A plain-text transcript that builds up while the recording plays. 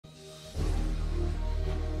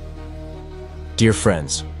Dear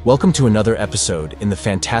friends, welcome to another episode in the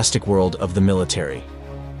fantastic world of the military.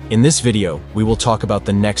 In this video, we will talk about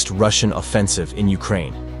the next Russian offensive in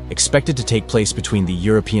Ukraine, expected to take place between the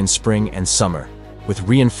European spring and summer, with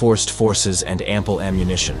reinforced forces and ample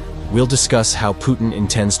ammunition. We'll discuss how Putin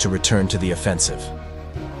intends to return to the offensive.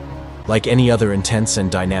 Like any other intense and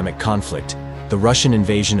dynamic conflict, the Russian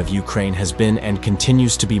invasion of Ukraine has been and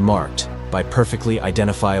continues to be marked by perfectly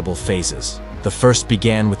identifiable phases. The first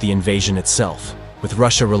began with the invasion itself, with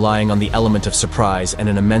Russia relying on the element of surprise and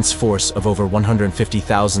an immense force of over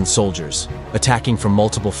 150,000 soldiers, attacking from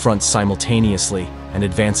multiple fronts simultaneously and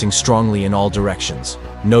advancing strongly in all directions,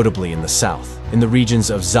 notably in the south, in the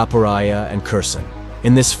regions of Zaporizhia and Kherson.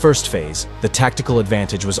 In this first phase, the tactical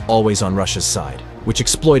advantage was always on Russia's side, which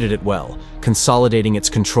exploited it well, consolidating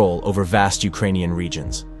its control over vast Ukrainian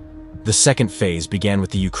regions. The second phase began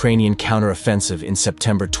with the Ukrainian counteroffensive in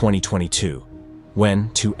September 2022, when,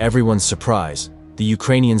 to everyone's surprise, the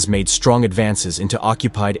Ukrainians made strong advances into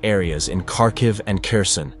occupied areas in Kharkiv and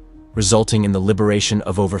Kherson, resulting in the liberation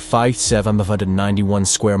of over 5,791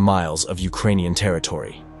 square miles of Ukrainian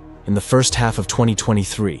territory. In the first half of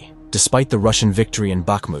 2023, despite the Russian victory in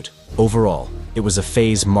Bakhmut, overall, it was a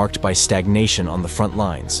phase marked by stagnation on the front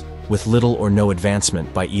lines, with little or no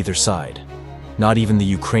advancement by either side. Not even the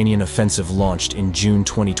Ukrainian offensive launched in June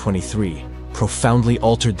 2023 profoundly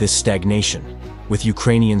altered this stagnation, with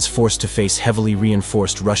Ukrainians forced to face heavily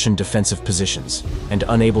reinforced Russian defensive positions and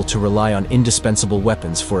unable to rely on indispensable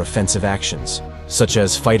weapons for offensive actions, such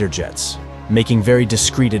as fighter jets, making very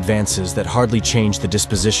discreet advances that hardly changed the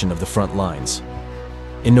disposition of the front lines.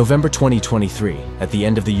 In November 2023, at the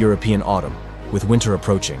end of the European autumn, with winter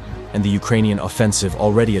approaching and the Ukrainian offensive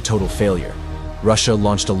already a total failure, Russia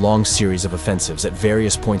launched a long series of offensives at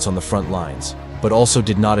various points on the front lines, but also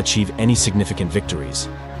did not achieve any significant victories,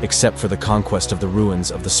 except for the conquest of the ruins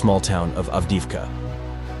of the small town of Avdiivka.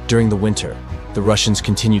 During the winter, the Russians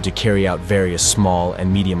continued to carry out various small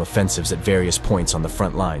and medium offensives at various points on the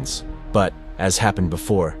front lines, but, as happened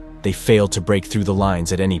before, they failed to break through the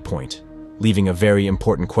lines at any point, leaving a very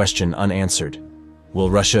important question unanswered. Will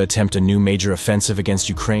Russia attempt a new major offensive against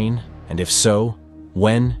Ukraine? And if so,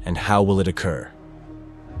 when and how will it occur?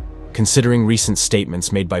 Considering recent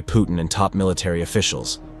statements made by Putin and top military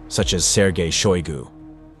officials, such as Sergei Shoigu,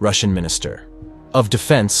 Russian Minister of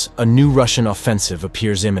Defense, a new Russian offensive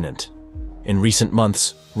appears imminent. In recent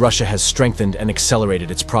months, Russia has strengthened and accelerated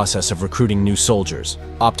its process of recruiting new soldiers,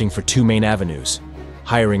 opting for two main avenues: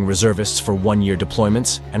 hiring reservists for one-year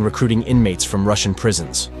deployments and recruiting inmates from Russian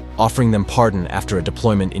prisons, offering them pardon after a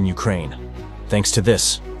deployment in Ukraine. Thanks to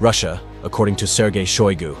this, Russia, according to Sergei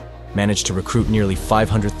Shoigu, managed to recruit nearly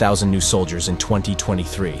 500,000 new soldiers in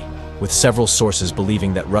 2023, with several sources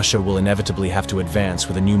believing that Russia will inevitably have to advance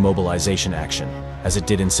with a new mobilization action, as it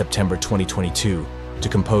did in September 2022, to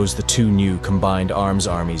compose the two new combined arms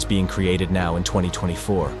armies being created now in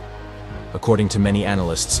 2024. According to many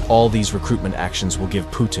analysts, all these recruitment actions will give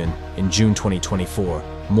Putin, in June 2024,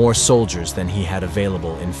 more soldiers than he had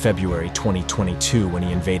available in February 2022 when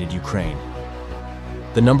he invaded Ukraine.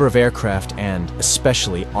 The number of aircraft and,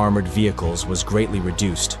 especially, armored vehicles was greatly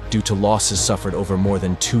reduced due to losses suffered over more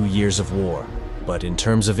than 2 years of war. But in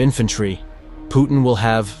terms of infantry, Putin will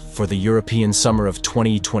have, for the European summer of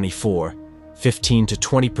 2024, 15 to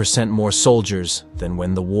 20% more soldiers than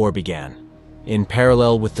when the war began. In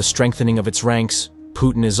parallel with the strengthening of its ranks,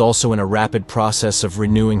 Putin is also in a rapid process of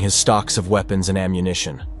renewing his stocks of weapons and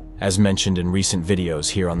ammunition, as mentioned in recent videos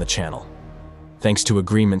here on the channel. Thanks to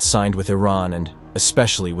agreements signed with Iran and,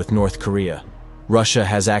 especially with North Korea, Russia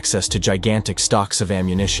has access to gigantic stocks of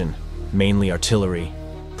ammunition, mainly artillery,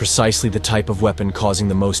 precisely the type of weapon causing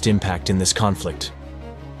the most impact in this conflict.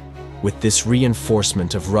 With this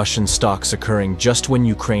reinforcement of Russian stocks occurring just when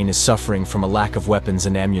Ukraine is suffering from a lack of weapons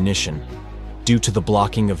and ammunition, due to the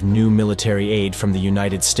blocking of new military aid from the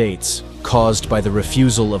United States, caused by the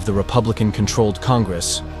refusal of the Republican-controlled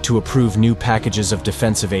Congress to approve new packages of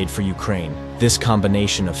defensive aid for Ukraine, this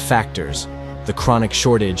combination of factors, the chronic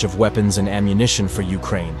shortage of weapons and ammunition for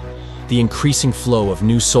Ukraine, the increasing flow of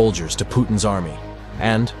new soldiers to Putin's army,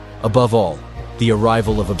 and, above all, the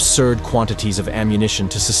arrival of absurd quantities of ammunition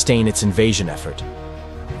to sustain its invasion effort,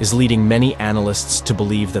 is leading many analysts to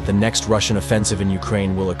believe that the next Russian offensive in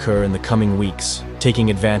Ukraine will occur in the coming weeks,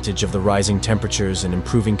 taking advantage of the rising temperatures and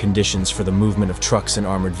improving conditions for the movement of trucks and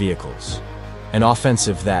armored vehicles. An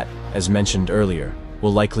offensive that, as mentioned earlier,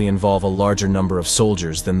 will likely involve a larger number of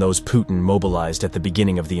soldiers than those Putin mobilized at the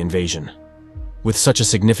beginning of the invasion. With such a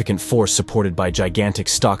significant force supported by gigantic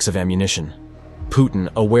stocks of ammunition, Putin,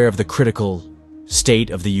 aware of the critical state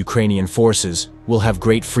of the Ukrainian forces, will have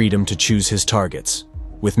great freedom to choose his targets.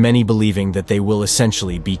 with many believing that they will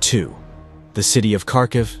essentially be two: the city of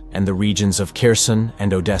Kharkiv and the regions of Kherson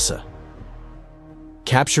and Odessa.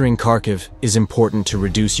 Capturing Kharkiv is important to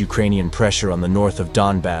reduce Ukrainian pressure on the north of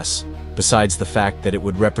Donbass, besides the fact that it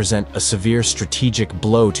would represent a severe strategic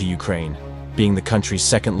blow to Ukraine, being the country's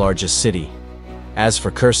second-largest city. As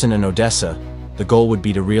for Kherson and Odessa, the goal would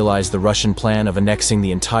be to realize the Russian plan of annexing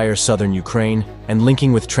the entire southern Ukraine and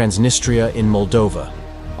linking with Transnistria in Moldova,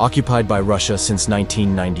 occupied by Russia since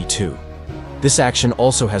 1992. This action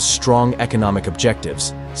also has strong economic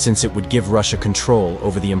objectives, since it would give Russia control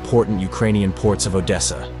over the important Ukrainian ports of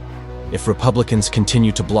Odessa. If Republicans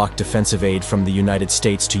continue to block defensive aid from the United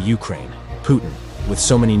States to Ukraine, Putin, with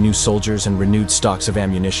so many new soldiers and renewed stocks of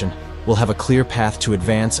ammunition, will have a clear path to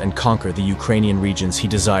advance and conquer the Ukrainian regions he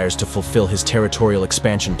desires to fulfill his territorial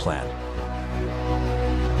expansion plan.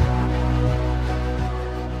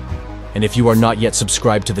 And if you are not yet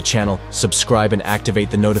subscribed to the channel, subscribe and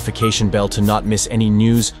activate the notification bell to not miss any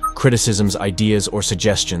news, criticisms, ideas, or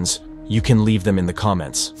suggestions. You can leave them in the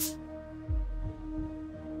comments.